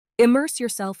Immerse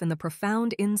yourself in the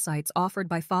profound insights offered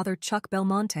by Father Chuck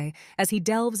Belmonte as he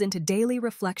delves into daily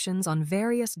reflections on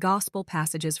various gospel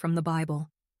passages from the Bible.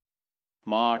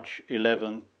 March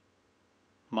 11th,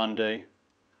 Monday.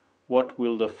 What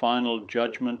will the final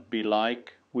judgment be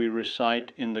like? We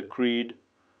recite in the Creed,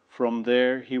 "From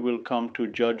there he will come to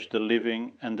judge the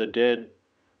living and the dead.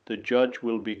 The judge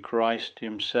will be Christ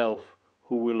himself,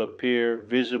 who will appear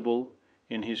visible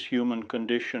in his human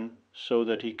condition so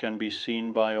that he can be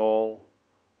seen by all.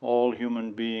 All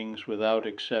human beings without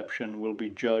exception will be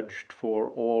judged for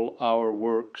all our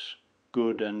works,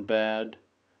 good and bad,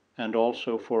 and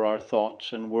also for our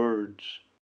thoughts and words.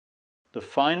 The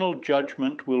final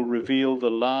judgment will reveal the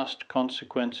last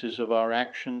consequences of our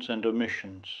actions and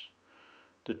omissions.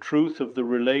 The truth of the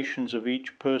relations of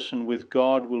each person with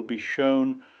God will be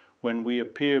shown when we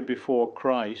appear before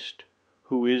Christ,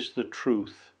 who is the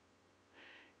truth.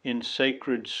 In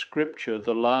sacred scripture,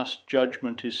 the last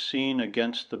judgment is seen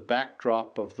against the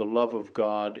backdrop of the love of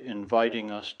God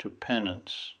inviting us to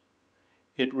penance.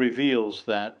 It reveals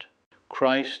that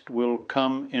Christ will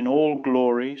come in all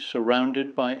glory,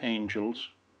 surrounded by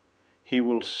angels. He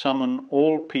will summon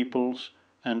all peoples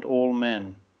and all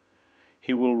men.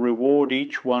 He will reward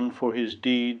each one for his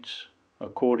deeds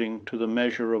according to the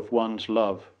measure of one's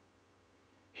love.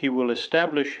 He will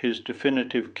establish his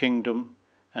definitive kingdom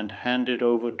and hand it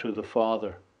over to the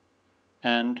Father.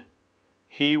 And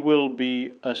he will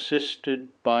be assisted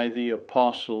by the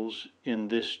apostles in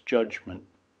this judgment.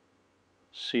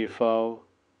 CFO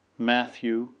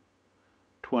Matthew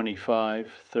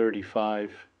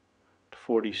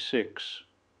 25:35-46,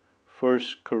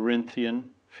 1 Corinthians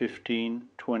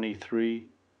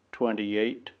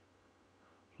 15:23-28,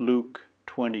 Luke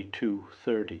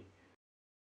 22:30.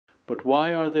 But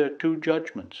why are there two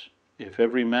judgments? If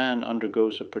every man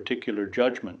undergoes a particular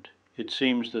judgment, it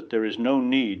seems that there is no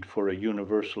need for a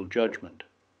universal judgment.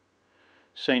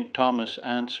 St. Thomas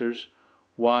answers,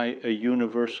 why a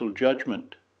universal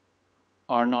judgment?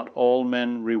 Are not all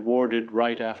men rewarded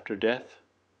right after death?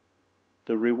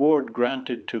 The reward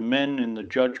granted to men in the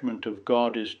judgment of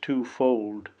God is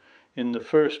twofold. In the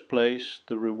first place,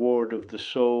 the reward of the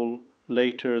soul,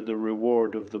 later the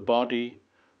reward of the body.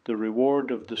 The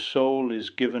reward of the soul is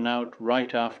given out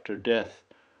right after death,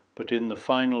 but in the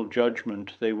final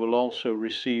judgment they will also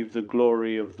receive the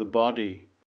glory of the body.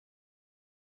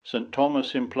 St.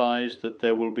 Thomas implies that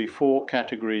there will be four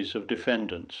categories of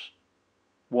defendants.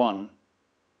 1.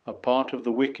 A part of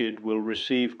the wicked will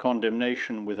receive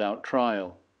condemnation without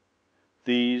trial.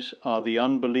 These are the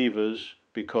unbelievers,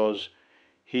 because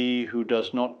he who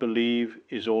does not believe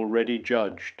is already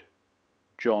judged.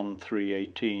 John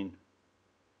 3:18.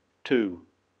 2.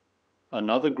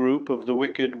 Another group of the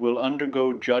wicked will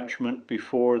undergo judgment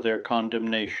before their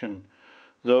condemnation,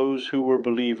 those who were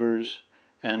believers,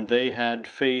 and they had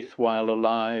faith while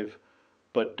alive,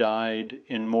 but died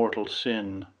in mortal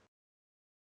sin.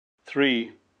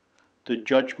 3. The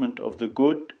judgment of the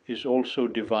good is also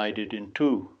divided in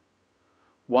two.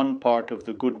 One part of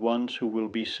the good ones who will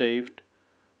be saved,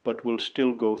 but will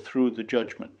still go through the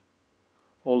judgment.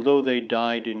 Although they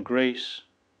died in grace,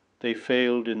 they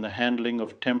failed in the handling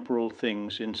of temporal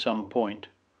things in some point.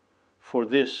 For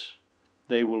this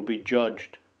they will be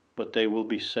judged, but they will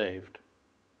be saved.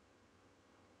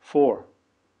 4.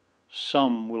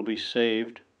 Some will be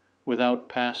saved without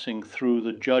passing through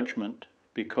the judgment,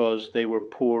 because they were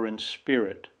poor in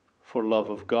spirit for love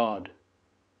of God.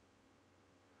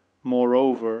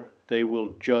 Moreover, they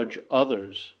will judge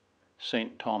others,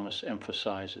 St. Thomas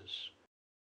emphasizes.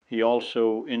 He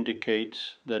also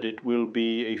indicates that it will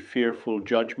be a fearful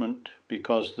judgment,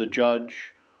 because the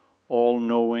judge,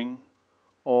 all-knowing,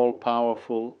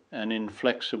 all-powerful, and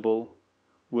inflexible,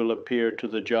 will appear to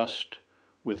the just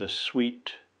with a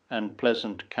sweet and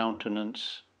pleasant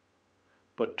countenance,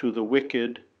 but to the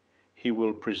wicked he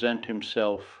will present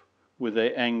himself with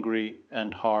an angry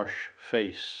and harsh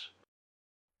face.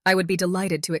 I would be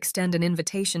delighted to extend an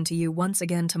invitation to you once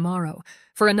again tomorrow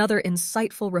for another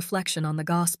insightful reflection on the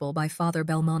Gospel by Father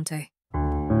Belmonte.